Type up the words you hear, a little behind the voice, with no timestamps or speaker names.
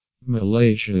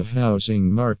Malaysia housing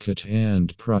market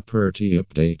and property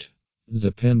update.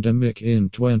 The pandemic in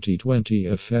 2020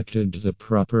 affected the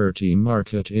property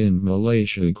market in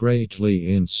Malaysia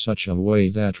greatly in such a way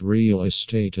that real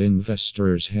estate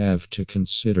investors have to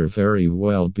consider very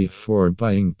well before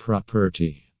buying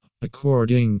property.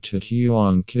 According to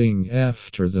Yong, Qing,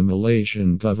 after the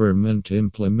Malaysian government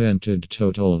implemented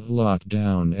total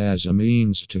lockdown as a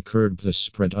means to curb the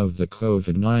spread of the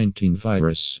COVID-19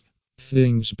 virus,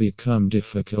 things become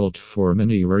difficult for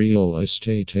many real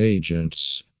estate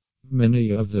agents. Many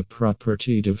of the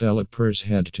property developers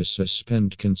had to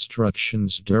suspend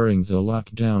constructions during the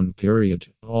lockdown period,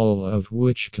 all of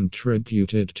which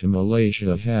contributed to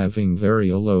Malaysia having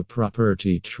very low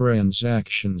property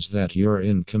transactions that year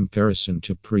in comparison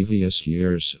to previous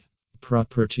years.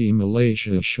 Property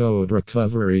Malaysia showed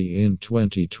recovery in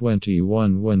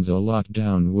 2021 when the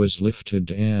lockdown was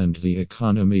lifted and the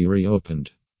economy reopened.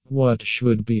 What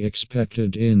should be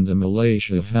expected in the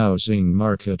Malaysia housing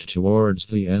market towards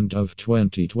the end of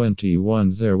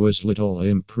 2021? There was little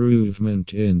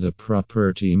improvement in the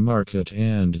property market,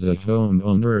 and the home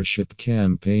ownership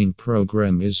campaign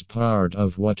program is part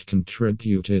of what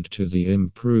contributed to the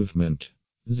improvement.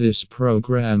 This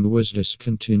program was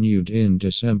discontinued in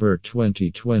December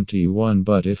 2021,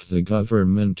 but if the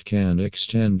government can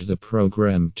extend the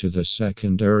program to the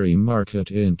secondary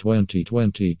market in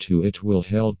 2022, it will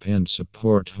help and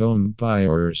support home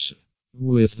buyers.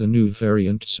 With the new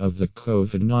variants of the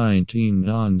COVID-19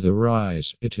 on the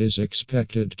rise, it is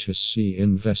expected to see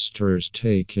investors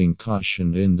taking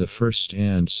caution in the first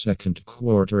and second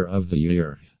quarter of the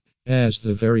year. As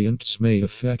the variants may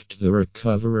affect the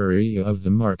recovery of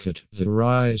the market, the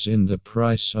rise in the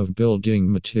price of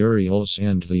building materials,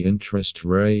 and the interest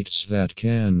rates that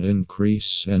can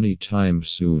increase anytime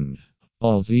soon.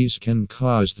 All these can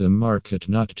cause the market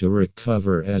not to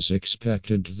recover as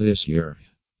expected this year.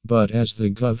 But as the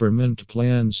government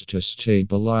plans to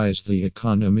stabilize the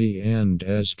economy and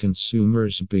as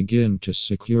consumers begin to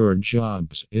secure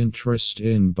jobs, interest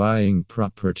in buying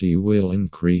property will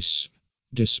increase.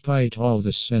 Despite all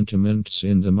the sentiments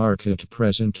in the market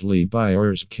presently,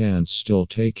 buyers can still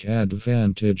take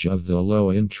advantage of the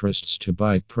low interests to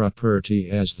buy property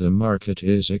as the market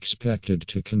is expected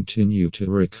to continue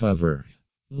to recover.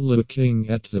 Looking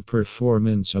at the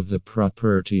performance of the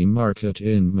property market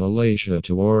in Malaysia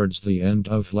towards the end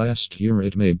of last year,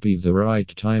 it may be the right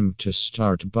time to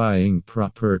start buying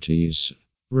properties.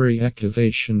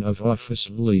 Reactivation of office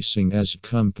leasing. As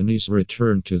companies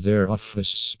return to their office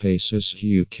spaces,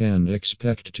 you can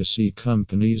expect to see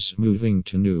companies moving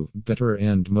to new, better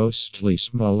and mostly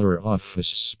smaller office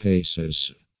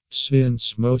spaces.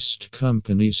 Since most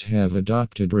companies have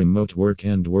adopted remote work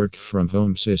and work from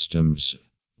home systems,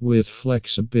 with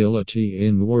flexibility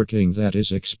in working that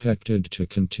is expected to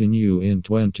continue in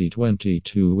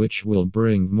 2022, which will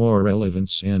bring more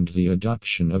relevance and the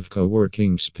adoption of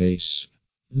co-working space.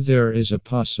 There is a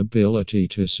possibility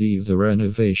to see the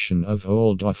renovation of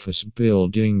old office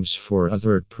buildings for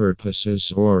other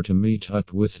purposes or to meet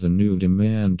up with the new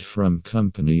demand from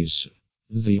companies.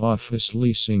 The office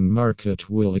leasing market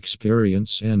will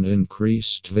experience an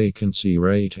increased vacancy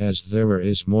rate as there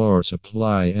is more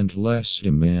supply and less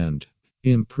demand.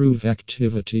 Improve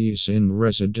activities in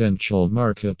residential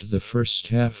market. The first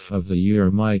half of the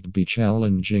year might be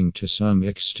challenging to some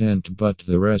extent, but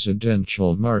the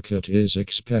residential market is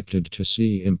expected to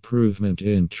see improvement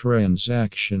in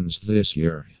transactions this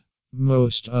year.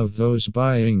 Most of those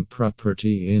buying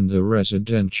property in the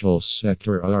residential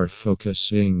sector are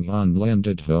focusing on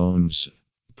landed homes,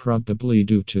 probably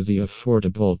due to the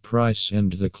affordable price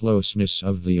and the closeness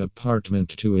of the apartment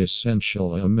to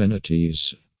essential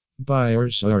amenities.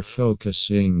 Buyers are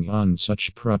focusing on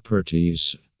such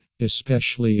properties,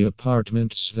 especially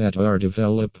apartments that are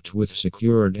developed with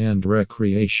secured and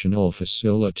recreational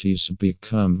facilities,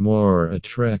 become more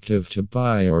attractive to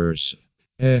buyers.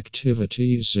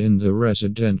 Activities in the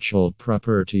residential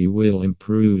property will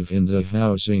improve in the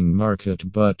housing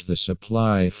market, but the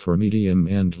supply for medium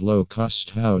and low-cost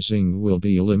housing will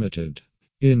be limited.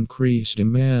 Increased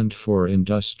demand for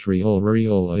industrial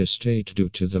real estate due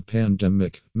to the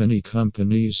pandemic. Many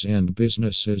companies and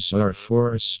businesses are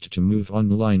forced to move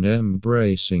online,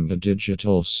 embracing a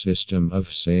digital system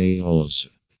of sales.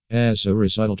 As a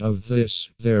result of this,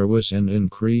 there was an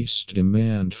increased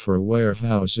demand for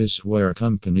warehouses where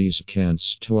companies can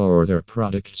store their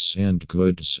products and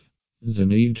goods. The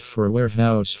need for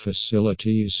warehouse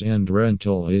facilities and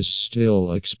rental is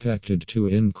still expected to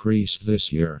increase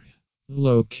this year.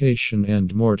 Location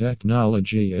and more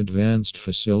technology advanced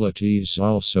facilities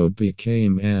also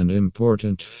became an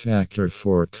important factor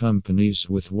for companies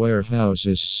with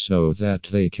warehouses so that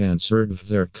they can serve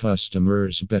their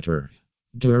customers better.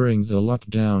 During the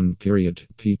lockdown period,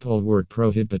 people were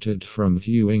prohibited from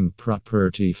viewing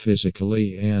property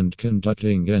physically and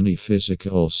conducting any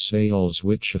physical sales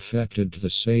which affected the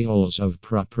sales of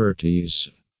properties.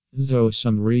 Though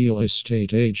some real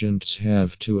estate agents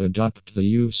have to adopt the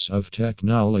use of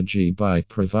technology by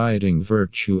providing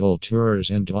virtual tours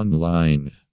and online